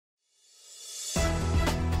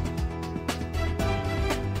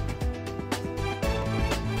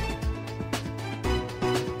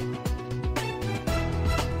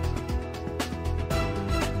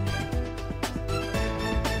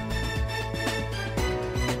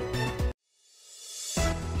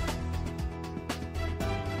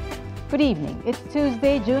Good evening. It's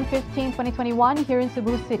Tuesday, June 15, 2021 here in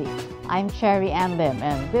Cebu City. I'm Cherry Ann Lim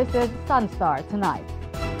and this is SunStar Tonight.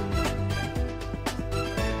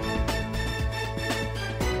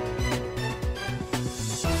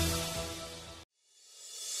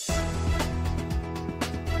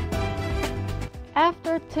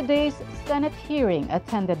 After today's Senate hearing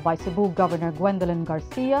attended by Cebu Governor Gwendolyn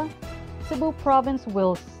Garcia, Cebu Province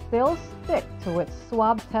will still stick to its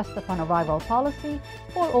swab test upon arrival policy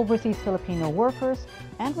for overseas Filipino workers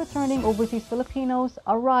and returning overseas Filipinos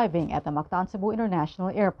arriving at the Mactan Cebu International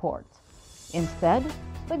Airport. Instead,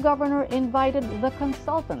 the governor invited the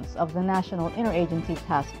consultants of the National Interagency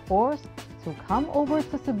Task Force to come over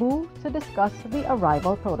to Cebu to discuss the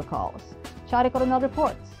arrival protocols. Chari Coronel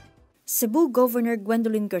reports. Cebu Governor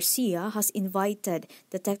Gwendolyn Garcia has invited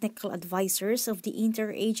the technical advisors of the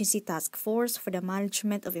Interagency Task Force for the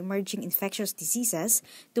Management of Emerging Infectious Diseases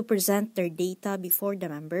to present their data before the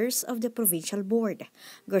members of the Provincial Board.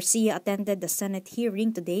 Garcia attended the Senate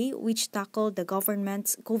hearing today, which tackled the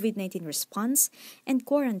government's COVID-19 response and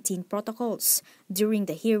quarantine protocols. During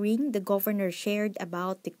the hearing, the governor shared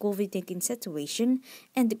about the COVID-19 situation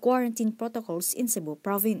and the quarantine protocols in Cebu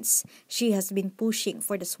Province. She has been pushing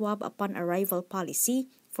for the swab upon arrival policy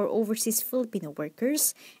for overseas Filipino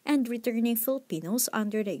workers and returning Filipinos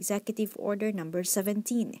under the Executive Order No.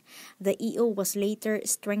 17. The EO was later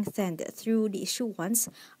strengthened through the issuance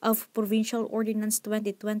of Provincial Ordinance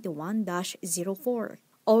 2021-04.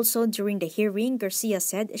 Also, during the hearing, Garcia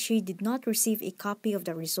said she did not receive a copy of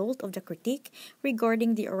the result of the critique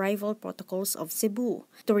regarding the arrival protocols of Cebu.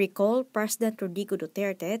 To recall, President Rodrigo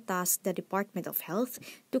Duterte tasked the Department of Health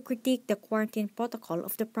to critique the quarantine protocol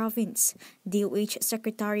of the province. DOH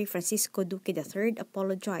Secretary Francisco Duque III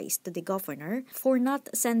apologized to the governor for not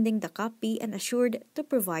sending the copy and assured to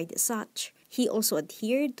provide such. He also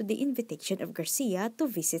adhered to the invitation of Garcia to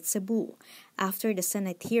visit Cebu. After the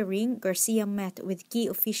Senate hearing, Garcia met with key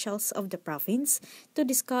officials of the province to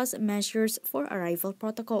discuss measures for arrival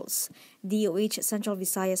protocols. DOH Central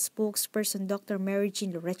Visayas spokesperson Dr. Mary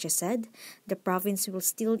Jean Loreche said the province will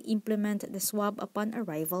still implement the swab upon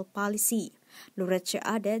arrival policy. Loreche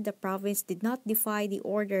added the province did not defy the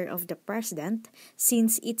order of the president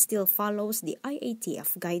since it still follows the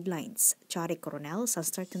IATF guidelines. Chari Coronel,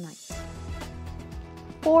 SunStar Tonight.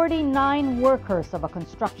 49 workers of a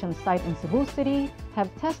construction site in Cebu City have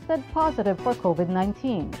tested positive for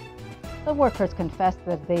COVID-19. The workers confessed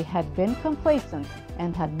that they had been complacent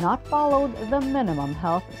and had not followed the minimum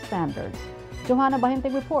health standards. Johanna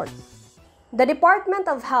Bahintig reports. The Department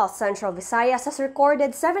of Health Central Visayas has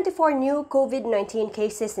recorded 74 new COVID-19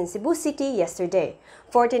 cases in Cebu City yesterday,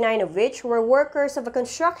 49 of which were workers of a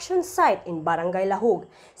construction site in Barangay Lahug.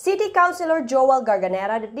 City Councilor Joel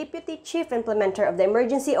Garganera, the Deputy Chief Implementer of the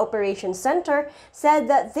Emergency Operations Center, said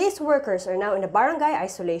that these workers are now in the Barangay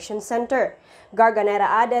Isolation Center. Garganera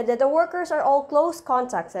added that the workers are all close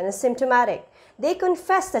contacts and asymptomatic. They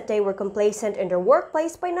confessed that they were complacent in their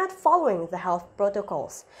workplace by not following the health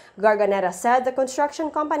protocols. Garganera said the construction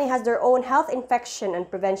company has their own Health Infection and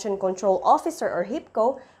Prevention Control Officer or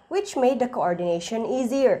HIPCO, which made the coordination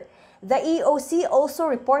easier. The EOC also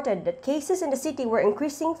reported that cases in the city were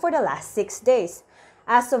increasing for the last 6 days.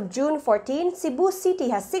 As of June 14, Cebu City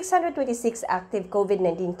has 626 active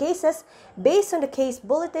COVID-19 cases based on the case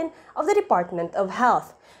bulletin of the Department of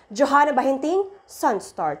Health. Johanna Bahinting,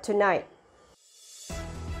 SunStar Tonight.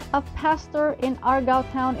 A pastor in Argao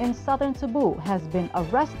town in southern Cebu has been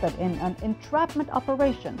arrested in an entrapment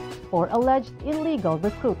operation for alleged illegal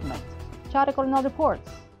recruitment. Chari Coronel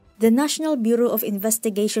reports. The National Bureau of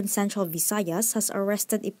Investigation Central Visayas has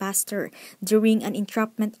arrested a pastor during an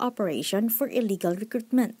entrapment operation for illegal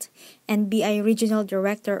recruitment. NBI Regional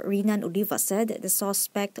Director Rinan Oliva said the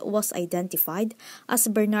suspect was identified as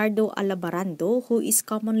Bernardo Alabarando, who is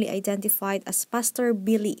commonly identified as Pastor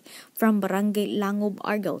Billy from Barangay Langob,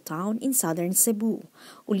 Argao Town in southern Cebu.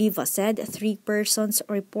 Oliva said 3 persons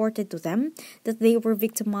reported to them that they were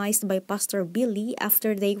victimized by Pastor Billy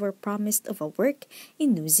after they were promised of a work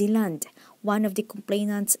in New Zealand. One of the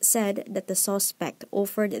complainants said that the suspect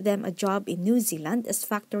offered them a job in New Zealand as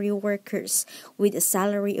factory workers with a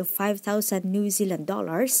salary of 5,000 New Zealand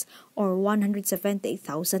dollars or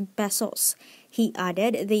 178,000 pesos. He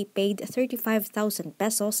added they paid 35,000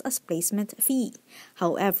 pesos as placement fee.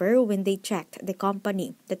 However, when they checked the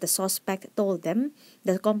company that the suspect told them,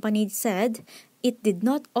 the company said it did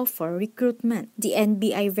not offer recruitment. The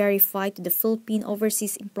NBI verified to the Philippine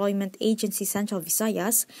Overseas Employment Agency Central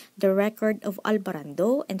Visayas the record of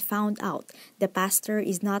Albarando and found out the pastor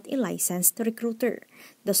is not a licensed recruiter.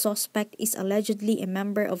 The suspect is allegedly a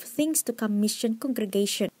member of Things to Come Mission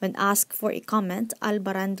congregation. When asked for a comment,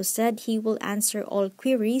 Albarando said he will answer all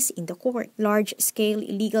queries in the court. Large-scale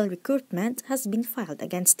illegal recruitment has been filed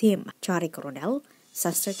against him. Chari Coronel,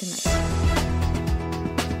 SunStar Tonight.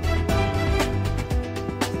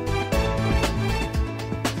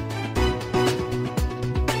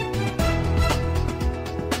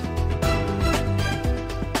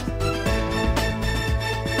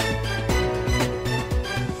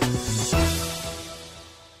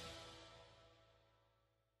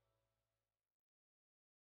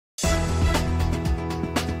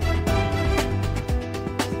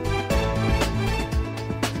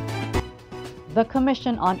 The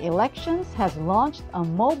Commission on Elections has launched a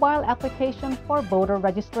mobile application for voter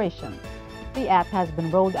registration. The app has been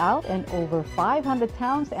rolled out in over 500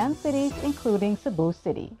 towns and cities, including Cebu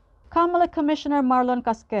City. Comelec Commissioner Marlon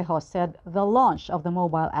Casquejo said the launch of the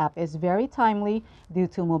mobile app is very timely due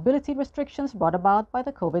to mobility restrictions brought about by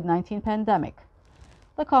the COVID-19 pandemic.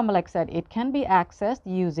 The Comelec said it can be accessed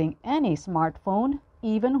using any smartphone,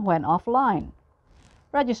 even when offline.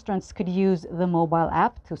 Registrants could use the mobile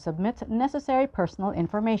app to submit necessary personal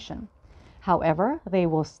information. However, they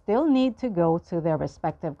will still need to go to their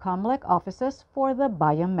respective Comelec offices for the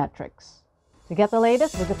biometrics. To get the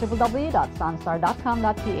latest, visit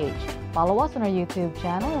www.sunstar.com.ph. Follow us on our YouTube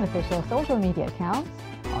channel and official social media accounts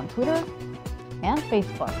on Twitter and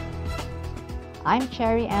Facebook. I'm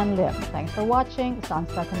Cherry Ann Lim. Thanks for watching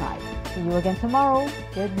SunStar Tonight. See you again tomorrow.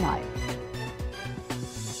 Good night.